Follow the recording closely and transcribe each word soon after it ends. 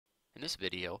In this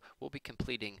video, we'll be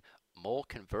completing mole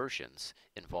conversions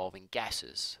involving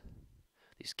gases.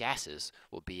 These gases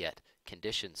will be at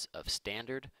conditions of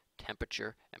standard,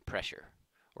 temperature, and pressure,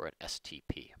 or at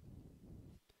STP.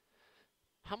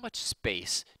 How much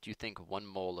space do you think 1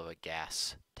 mole of a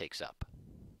gas takes up?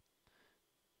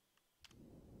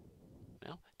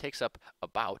 Well, it takes up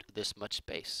about this much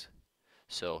space.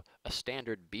 So a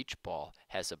standard beach ball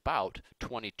has about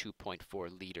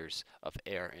 22.4 liters of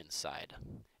air inside.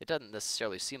 It doesn't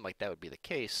necessarily seem like that would be the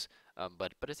case,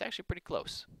 but it's actually pretty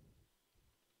close.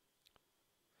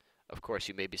 Of course,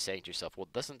 you may be saying to yourself, well,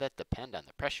 doesn't that depend on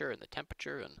the pressure and the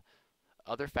temperature and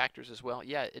other factors as well?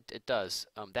 Yeah, it does.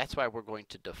 That's why we're going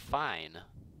to define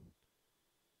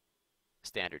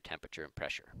standard temperature and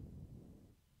pressure.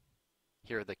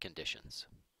 Here are the conditions.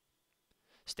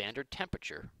 Standard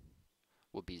temperature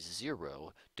will be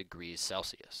 0 degrees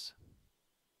Celsius.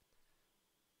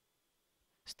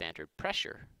 Standard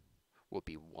pressure will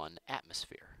be 1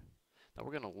 atmosphere. Now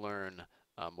we're going to learn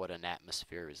what an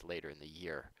atmosphere is later in the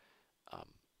year,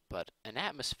 but an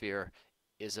atmosphere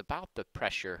is about the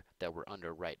pressure that we're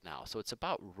under right now. So it's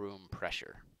about room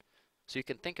pressure. So you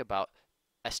can think about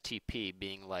STP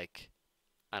being like,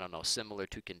 I don't know, similar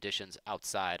to conditions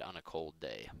outside on a cold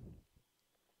day.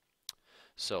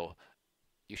 So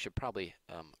you should probably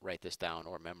write this down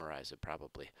or memorize it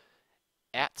probably.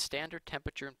 At standard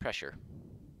temperature and pressure,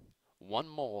 1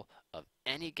 mole of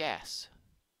any gas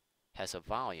has a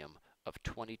volume of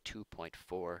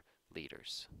 22.4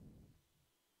 liters.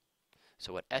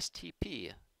 So at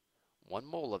STP, 1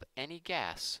 mole of any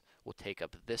gas will take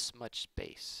up this much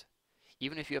space.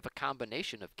 Even if you have a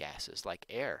combination of gases like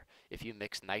air, if you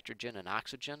mix nitrogen and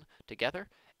oxygen together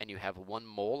and you have 1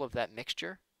 mole of that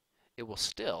mixture, it will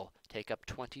still take up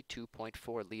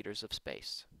 22.4 liters of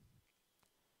space.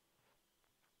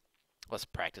 Let's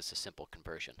practice a simple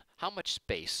conversion. How much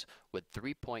space would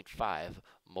 3.5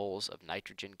 moles of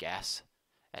nitrogen gas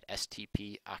at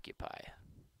STP occupy?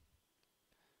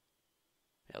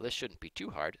 Now this shouldn't be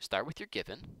too hard. Start with your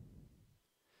given,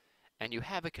 and you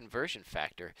have a conversion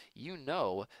factor. You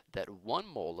know that 1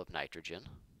 mole of nitrogen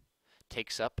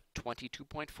takes up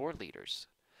 22.4 liters.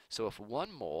 So if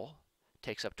 1 mole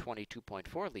takes up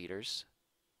 22.4 liters,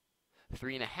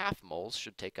 3.5 moles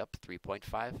should take up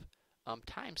 3.5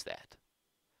 times that.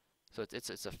 So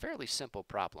it's a fairly simple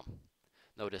problem.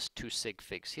 Notice 2 sig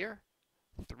figs here,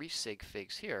 3 sig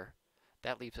figs here.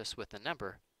 That leaves us with a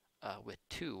number with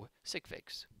 2 sig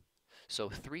figs. So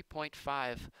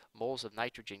 3.5 moles of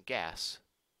nitrogen gas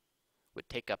would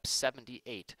take up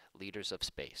 78 liters of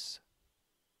space.